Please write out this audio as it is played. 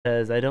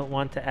because I don't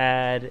want to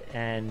add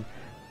an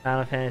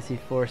Final Fantasy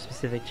IV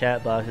specific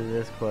chat box to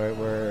Discord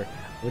where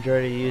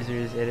majority of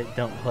users in it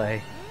don't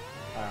play.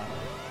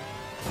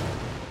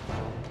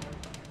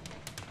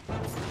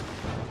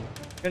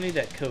 Gonna need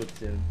that code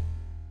soon.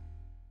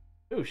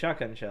 Ooh,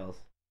 shotgun shells.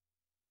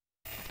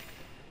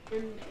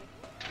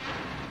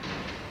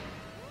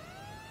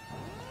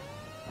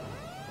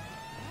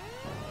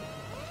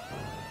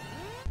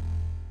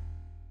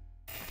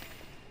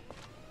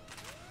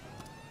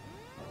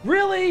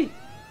 Really?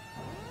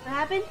 What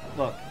happened?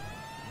 Look.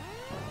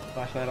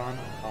 Flashlight on.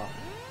 Off.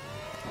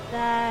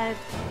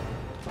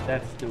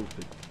 That's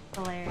stupid.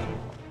 Hilarious.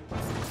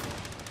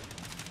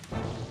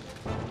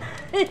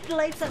 It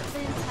lights up the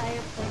entire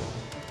place.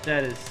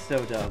 That is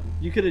so dumb.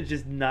 You could have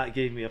just not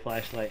gave me a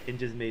flashlight and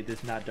just made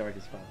this not dark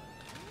as fuck.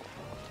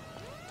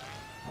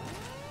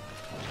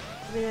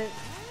 I mean,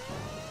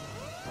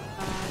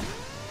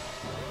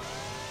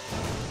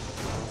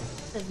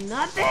 there's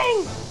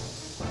nothing!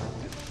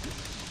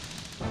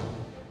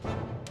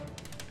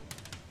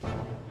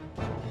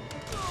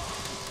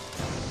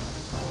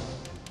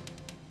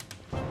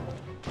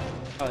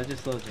 Oh, it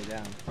just slows me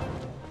down.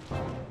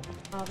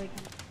 Oh, they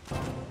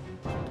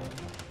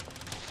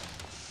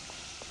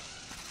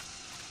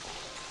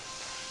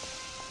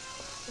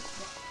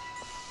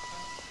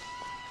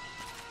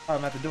Oh,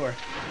 I'm at the door.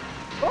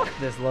 Fuck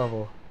this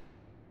level.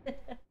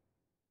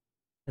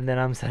 And then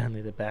I'm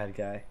suddenly the bad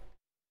guy.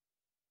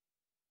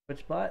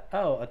 Twitch bot?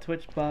 Oh, a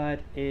Twitch bot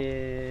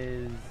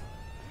is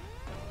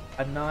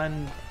a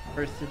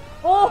non-person.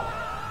 Oh!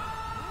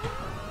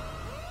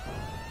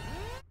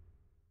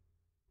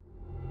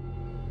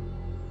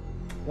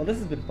 Well, this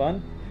has been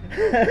fun.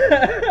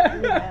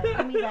 Yeah,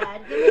 give me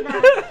that. Give me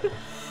that.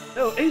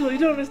 No, Angel, you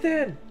don't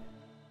understand.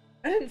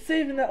 I didn't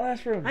save in that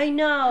last room. I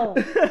know.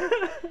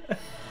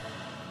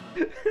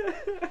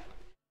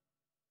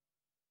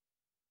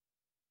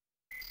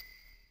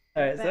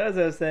 Alright, so as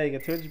I was saying, a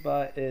Twitch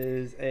bot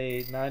is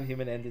a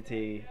non-human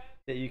entity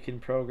that you can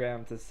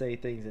program to say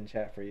things in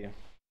chat for you.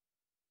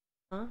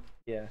 Huh?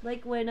 Yeah.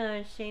 Like when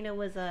Shayna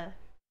was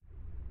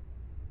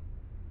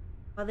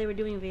while they were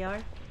doing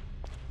VR.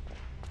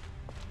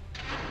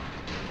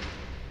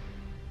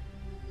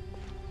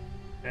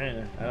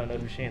 I don't know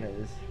who Shayna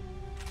is.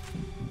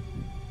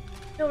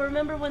 No,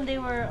 remember when they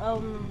were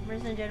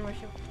Resident Gen were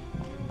showing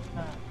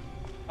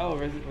Oh,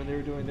 when they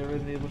were doing their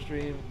Resident Evil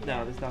stream?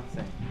 No, that's not the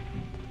same.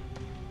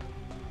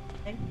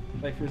 thing?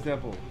 Like, for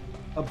example,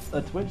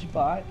 a Twitch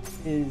bot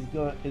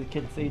it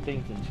can say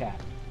things in chat.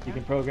 You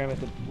can program it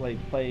to like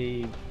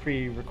play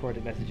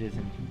pre-recorded messages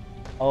and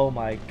oh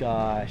my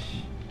gosh.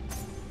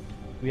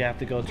 We have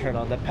to go turn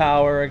on the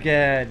power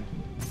again.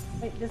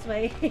 Wait, this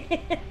way.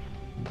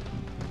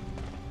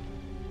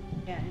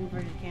 Yeah,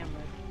 inverted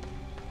camera.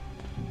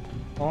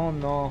 Oh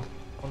no.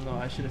 Oh no,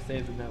 I should have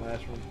saved in that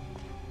last room.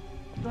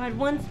 You had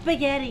one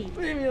spaghetti.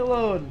 Leave me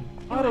alone.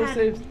 You Auto had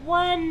saves.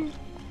 one.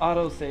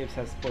 Auto saves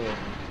has spoiled me.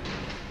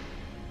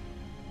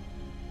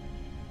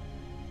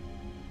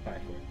 Try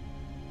for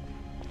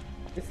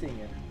it. Missing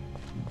it.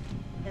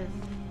 Yes.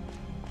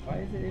 Why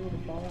is it able to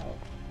fall out?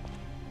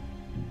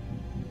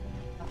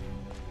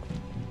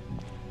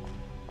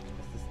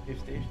 That's the save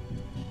station.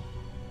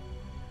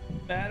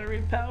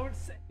 Battery powered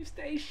save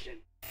station.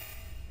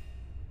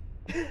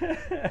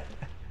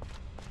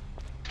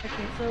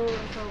 Okay, so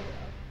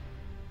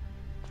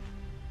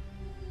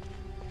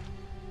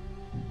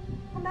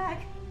come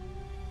back.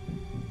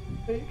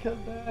 Wait,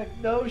 come back.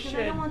 No Because shit.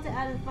 I don't want to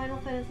add a Final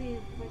Fantasy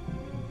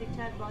big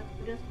chat box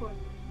for Discord.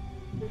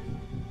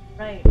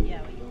 Right,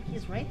 yeah,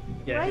 he's right.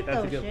 Yeah, right, that's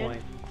though, a good shit.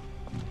 point.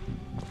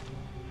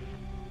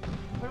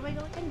 Where do I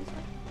go again? This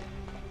way?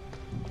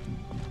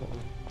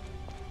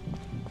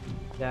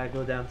 Yeah,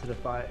 go down to the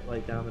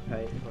like down the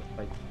pipe.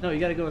 Like, no, you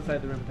gotta go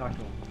inside the room and talk to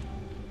him.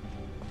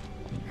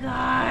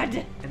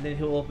 God! And then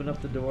he'll open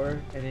up the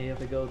door, and then you have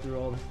to go through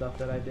all the stuff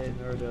that I did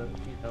in order to,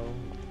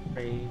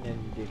 train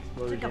and the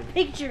explosion. Took a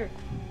picture!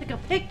 Took a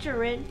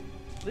picture in!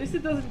 At least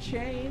it doesn't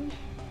change.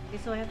 Okay,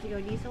 so I have to go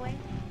this way?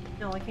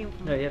 No, I came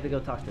from... No, you have to go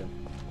talk to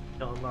him.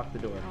 Don't unlock the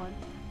door.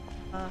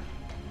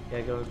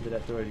 Yeah, go into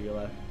that door to your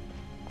left.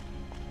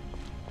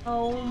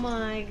 Oh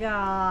my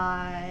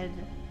god.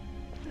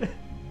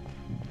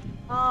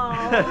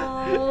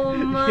 Oh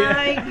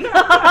my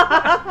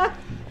god!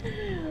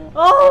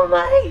 Oh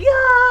my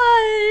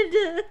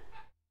god!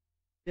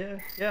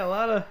 Yeah, a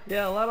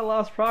lot of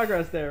lost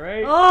progress there,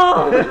 right?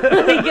 Oh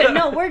my god!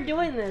 No, we're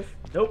doing this.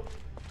 Nope,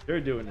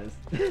 you're doing this.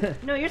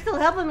 No, you're still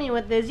helping me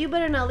with this. You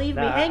better not leave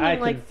me Nah, hanging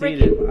like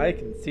freaking. I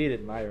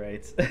conceded my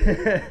rights. What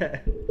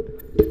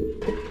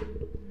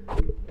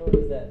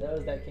was that? That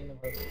was that Kingdom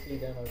Hearts 2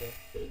 demo.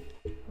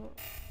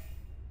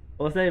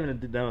 Well, it's not even a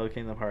demo of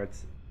Kingdom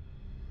Hearts.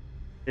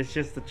 It's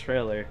just the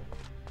trailer.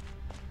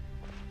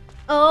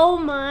 Oh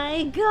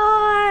my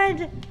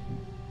god!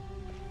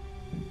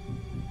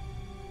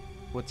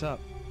 What's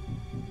up?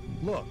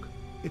 Look,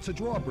 it's a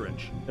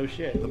drawbridge. No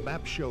shit. The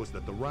map shows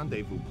that the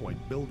rendezvous point,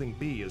 Building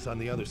B, is on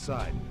the other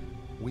side.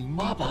 We need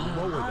to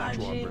lower that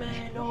drawbridge.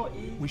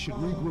 We should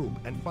regroup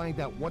and find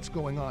out what's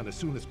going on as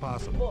soon as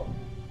possible.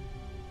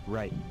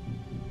 Right.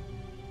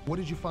 What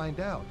did you find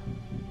out?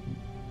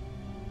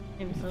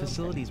 I'm so The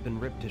facility's been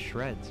ripped to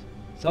shreds.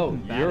 Oh,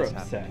 Something bad you're has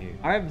happened upset. here.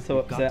 I'm so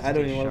We've got upset. to I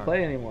don't stay even want to sharp.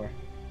 play anymore.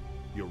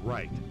 You're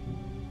right.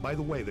 By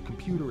the way, the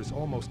computer is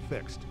almost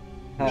fixed.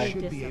 Hi. We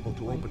should be able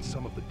to open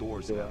some of the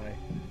doors Do now. I?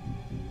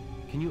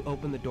 Can you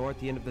open the door at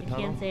the end of the You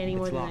tunnel? can't say any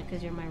more It's than that locked.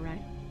 because you're my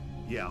right.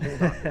 Yeah,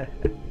 hold on.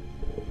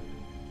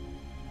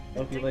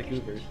 Hope you like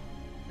Ubers.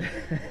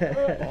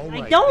 All I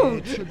right, don't.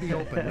 It should be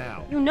open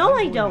now. You know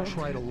I I'm going don't. to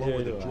try to lower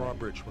Neither the do I.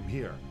 drawbridge from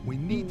here. We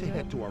need to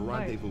head to our Right.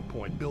 rendezvous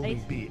point,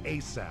 Building B,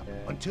 ASAP. Yeah.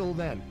 Until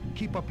then,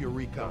 keep up your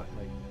recon.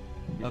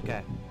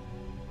 Okay.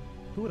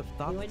 Who would have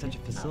thought that such a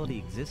facility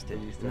existed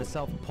in the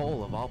South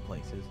Pole of all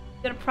places?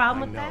 You got a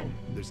problem I with know. that?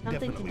 There's Something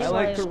to definitely do I with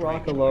like it. to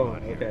rock strange alone, going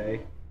on here.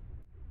 okay?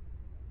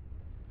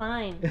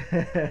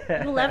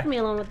 Fine. You left me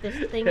alone with this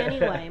thing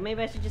anyway.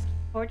 Maybe I should just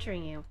keep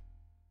torturing you.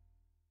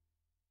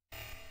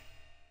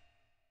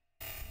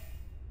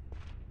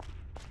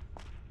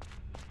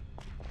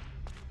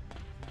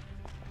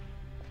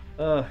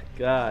 Oh,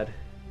 God.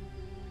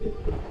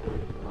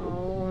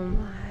 Oh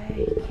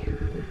my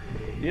god.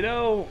 You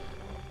know,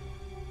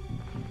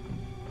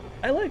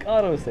 I like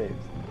autosaves.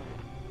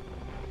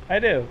 I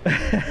do.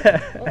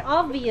 Well,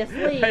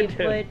 obviously, I do.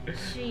 but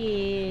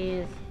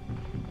jeez.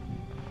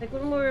 Like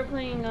when we were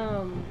playing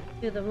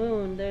To the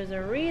Moon, there's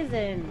a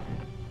reason.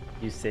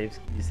 You saved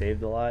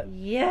a lot.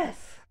 Yes.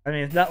 I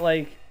mean, it's not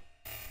like,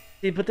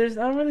 see, but I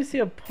don't really see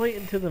a point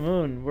into the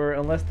moon where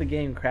unless the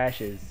game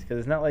crashes, because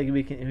it's not like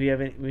we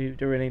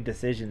do any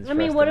decisions. I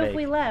mean, what if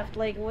we left?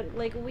 Like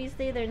we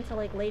stayed there until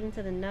like late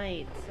into the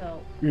night.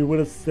 So. We would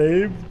have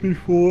saved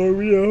before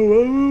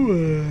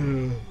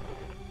we.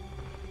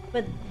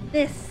 But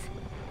this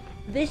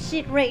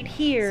shit right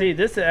here. See,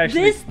 this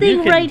actually. This thing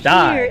you can right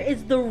die. here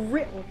is the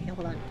Okay,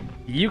 hold on.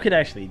 You could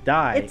actually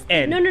die It's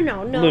and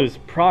no. lose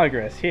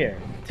progress here.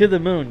 To the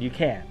moon, you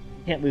can't.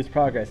 You can't lose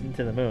progress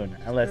into the moon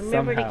unless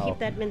Remember somehow. to keep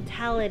that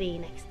mentality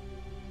next time,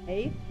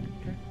 okay?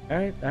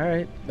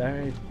 Alright.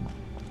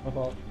 My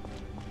fault.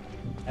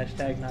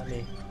 Hashtag not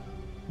me.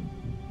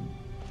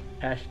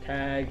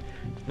 Hashtag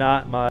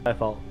not my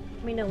fault.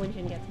 Let me know when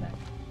Jin gets back.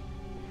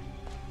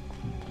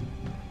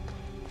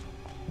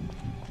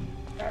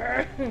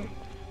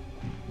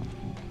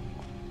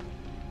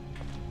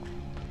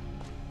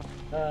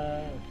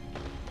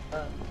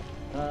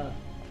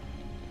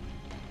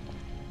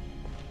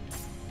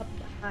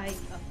 Hi.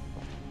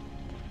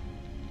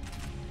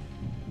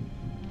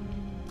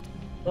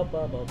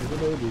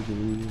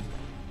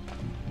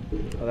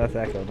 Oh, that's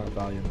echo, not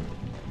volume.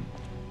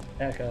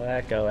 Echo.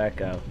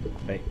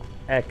 Wait.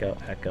 Echo.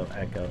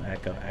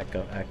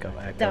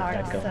 Dark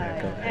side,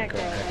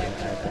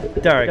 echo.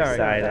 Dark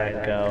side,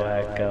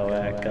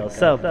 echo.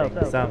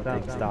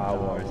 Something, Star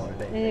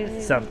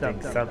Wars. Something,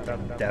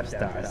 Death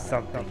Star.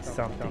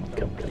 Something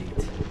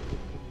complete.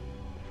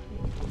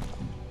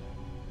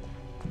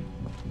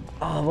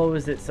 Oh, what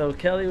was it? So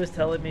Kelly was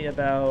telling me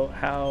about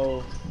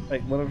how,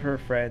 like, one of her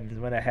friends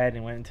went ahead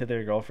and went into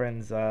their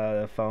girlfriend's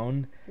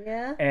phone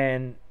Yeah?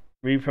 and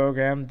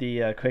reprogrammed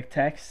the quick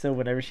text. So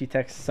whenever she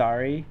texts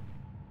sorry,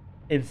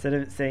 instead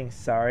of it saying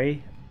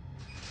sorry,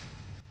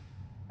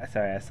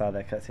 sorry, I saw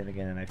that cutscene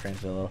again and I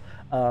cringed a little.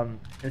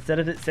 Instead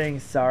of it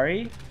saying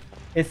sorry,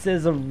 it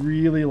says a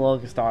really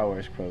long Star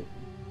Wars quote.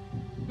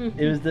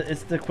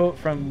 It's the quote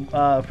from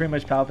pretty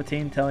much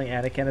Palpatine telling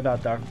Anakin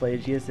about Darth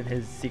Plagueis and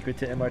his secret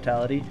to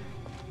immortality.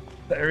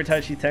 But every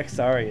time she texts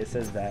sorry, it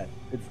says that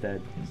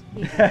instead.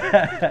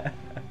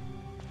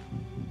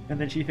 And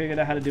then she figured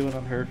out how to do it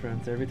on her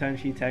phone. So every time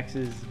she texts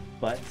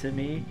butt to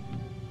me,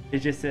 it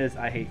just says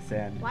I hate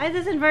sand. Why is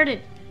this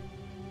inverted?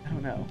 I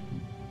don't know.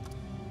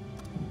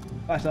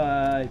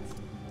 Flashlights.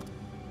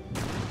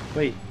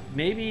 Wait,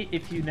 maybe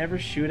if you never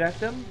shoot at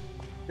them,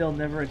 they'll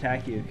never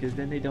attack you because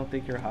then they don't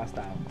think you're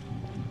hostile.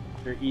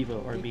 You're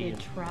evil or You mean.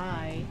 could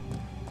try.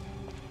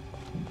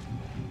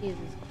 Jesus.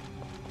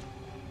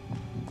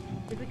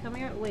 Did we come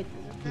here? Wait,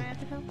 does this guy have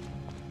to come?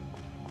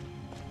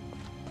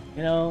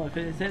 You know, if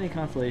it's any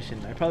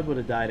consolation, I probably would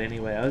have died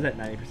anyway. I was at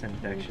 90% We could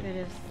infection.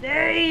 have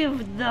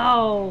saved,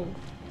 though!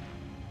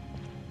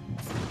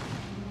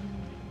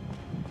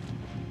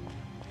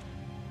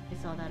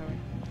 I saw that already.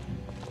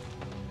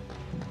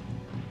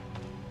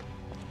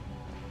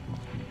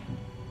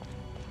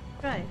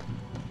 Right.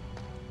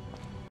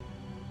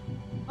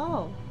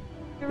 Oh,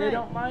 you're They right.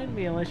 don't mind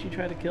me unless you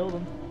try to kill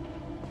them.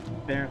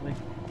 Apparently.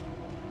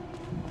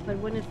 But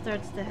when it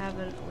starts to have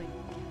a... Wait.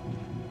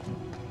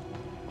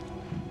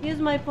 Use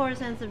my poor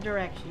sense of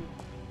direction.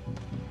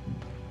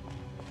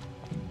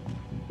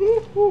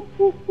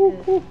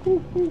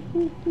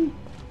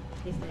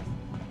 These days.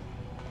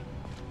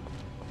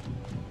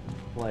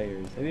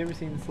 Slayers. Have you ever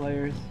seen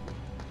Slayers?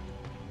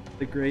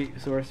 The Great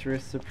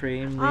Sorceress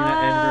Supreme, Lena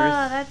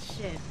Ah, Enverse.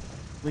 that shit.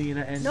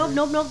 Lena Enverse.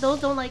 Nope, those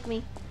don't like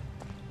me.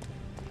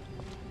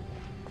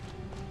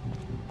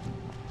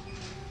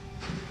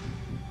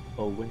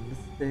 Oh,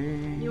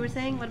 Wednesday. You were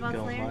saying, what about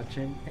Go Slayer?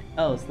 watching.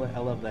 Oh, I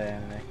love that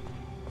anime.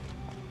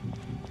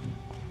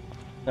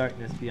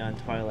 Darkness beyond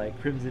twilight,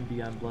 crimson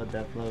beyond blood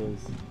that flows.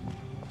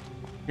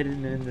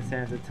 Hidden in the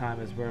sands of time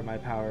is where my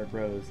power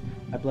grows.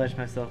 I pledge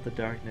myself to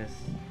darkness.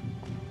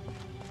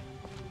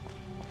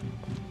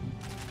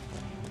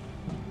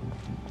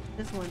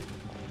 This one.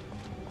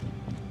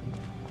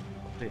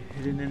 Wait,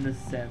 hidden in the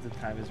sands of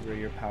time is where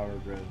your power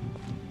grows.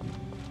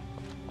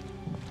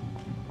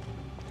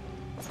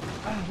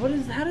 Ah,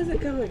 how does it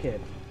go again?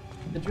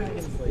 The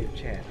Dragon Slave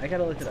chant. I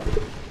gotta look it up.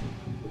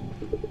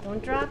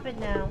 Don't drop it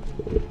now.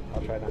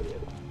 I'll try not to.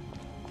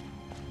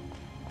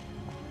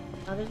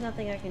 Oh, there's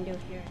nothing I can do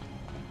here.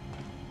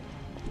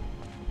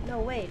 No,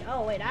 wait.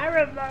 Oh, wait. I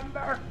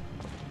remember.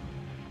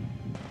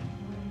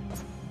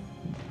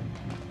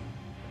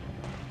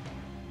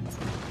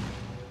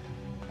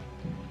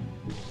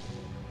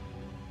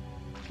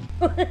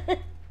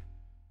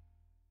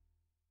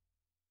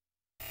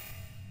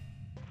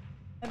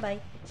 Bye-bye.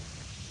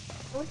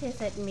 Don't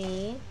hiss at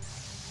me.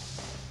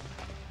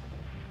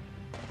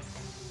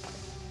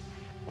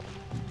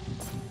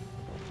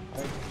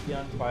 Darkness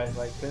beyond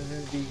twilight,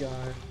 crimson be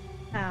gone.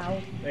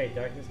 Ow. Wait,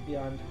 darkness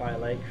beyond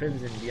twilight,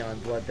 crimson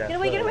beyond blood death. Get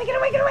away, get flows. away, get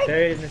away, get away!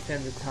 Buried in the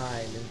sands of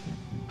time.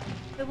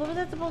 Wait, what was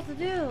that supposed to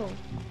do?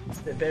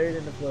 Buried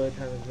in the flow of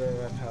time is where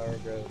my power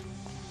grows.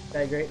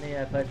 That great name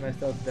I pledge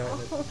myself to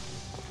darkness.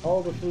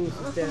 All the fools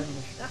who stand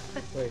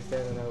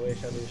in our way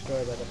shall be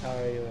destroyed by the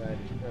power you and I.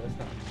 No, that's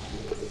not.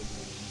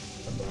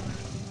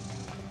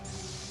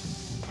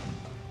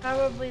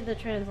 Probably the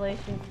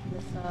translation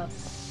messed up.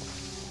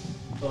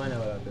 Oh, I know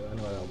what I'll do. I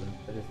know what I'll do.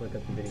 I just look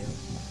up the video.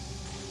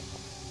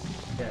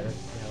 Yeah, I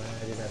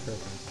did that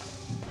first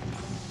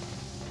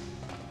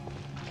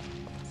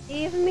one.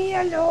 Leave me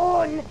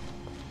alone!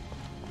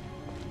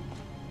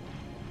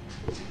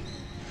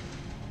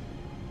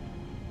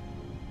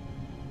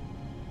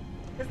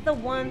 Just the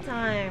one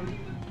time.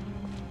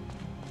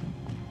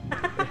 The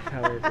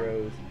power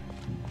grows.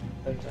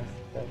 That's to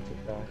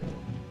die.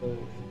 Oh,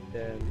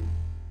 then.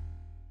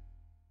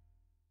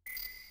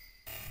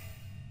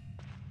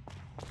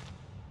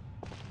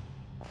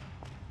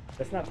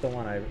 That's not the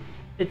one I.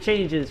 It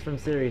changes from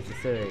series to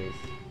series.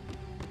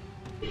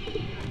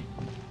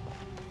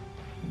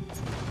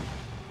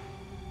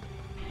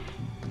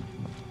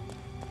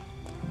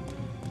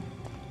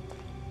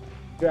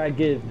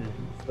 Dragon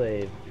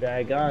slave.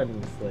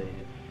 Dragon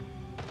slave.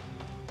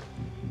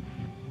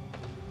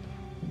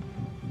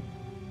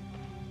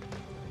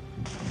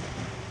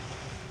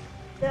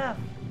 Yeah,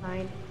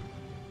 fine.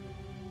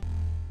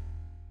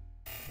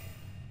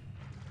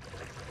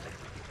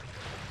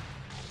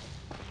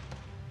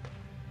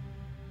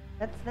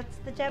 That's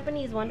the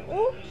Japanese one.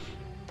 Ooh!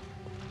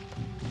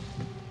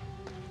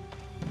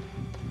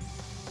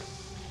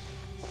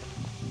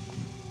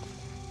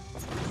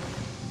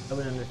 I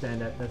wouldn't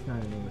understand that. That's not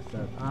an English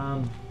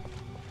sub.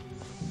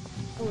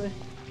 Ooh.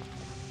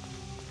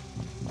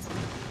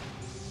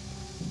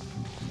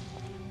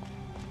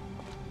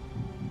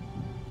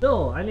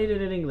 No, I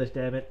needed it in English,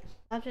 damn it.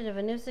 Option of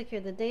a new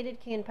secure. The dated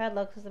key and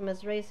padlock system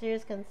has raised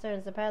serious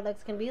concerns. The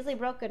padlocks can be easily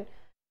broken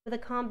with a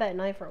combat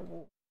knife or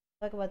wool.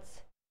 Talk about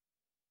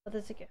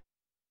the security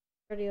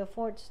of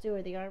Fort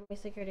Stewart. The Army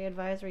Security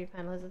Advisory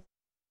Panel has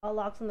all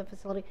locks in the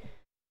facility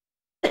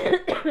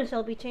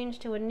shall be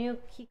changed to a new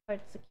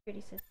keycard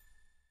security system.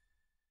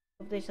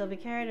 They shall be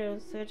carried or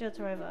scheduled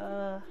to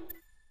arrive.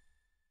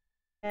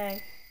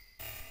 Okay.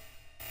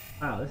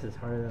 Wow, this is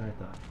harder than I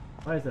thought.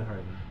 Why is it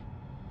harder?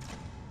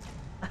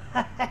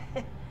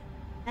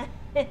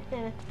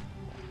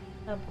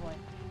 Oh boy.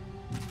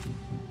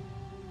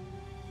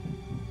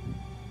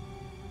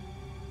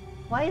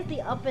 Why is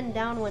the up and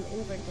down one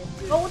inverted?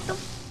 Oh, what the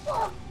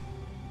fuck?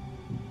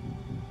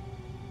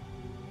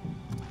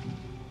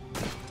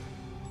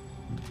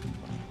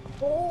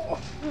 Oh!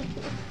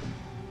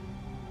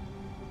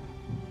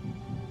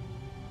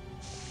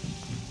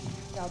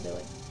 I'll do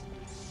it.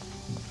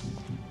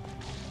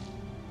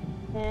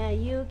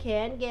 You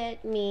can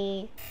get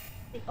me.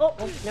 Oh,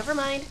 never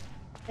mind.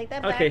 Take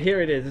that back. Okay,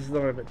 here it is. This is the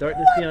one.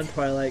 Darkness beyond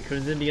twilight,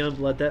 crimson beyond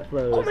blood that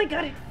flows. Oh my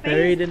god, it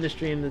Buried phased. in the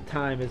stream of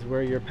time is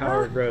where your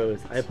power grows.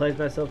 I pledge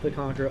myself to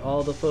conquer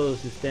all the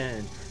foes who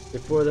stand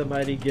before the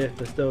mighty gift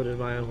bestowed in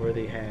my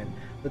unworthy hand.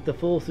 Let the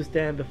fools who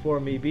stand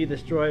before me be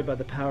destroyed by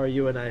the power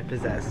you and I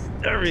possess.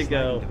 There we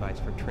go. Device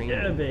for training.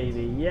 Yeah,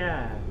 baby.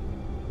 Yeah.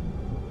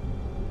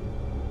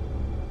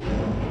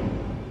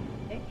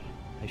 Okay.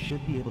 I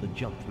should be able to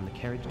jump from the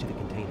carriage to the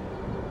container.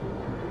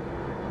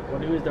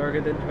 One who is darker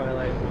than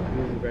twilight, one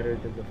who is redder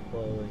than the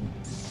flowing.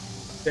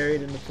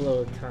 Buried in the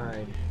flow of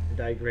time, in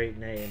thy great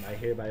name, I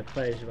hereby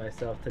pledge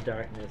myself to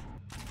darkness.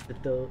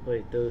 Those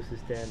who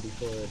stand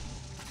before us.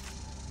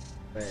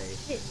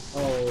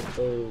 All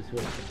those who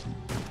have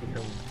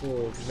become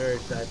fools,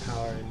 merge thy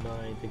power in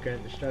mine to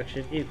grant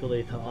destruction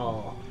equally to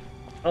all.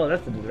 Oh,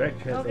 that's the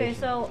direct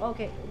translation.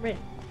 Okay, Rin.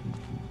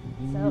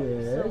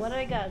 Yes. So what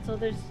I got? So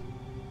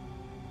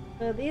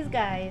these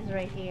guys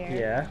right here.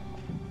 Yeah.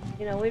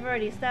 You know, we've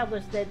already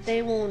established that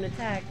they won't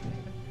attack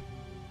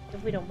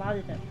if we don't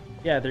bother them.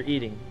 Yeah, they're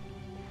eating.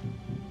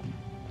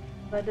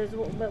 But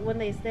when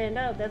they stand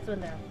up, that's when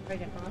they're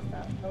friggin'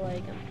 hostile. I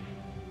like them.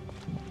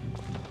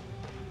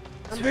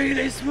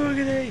 Swiggity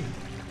swiggity!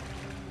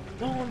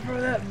 Going for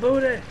that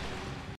booty.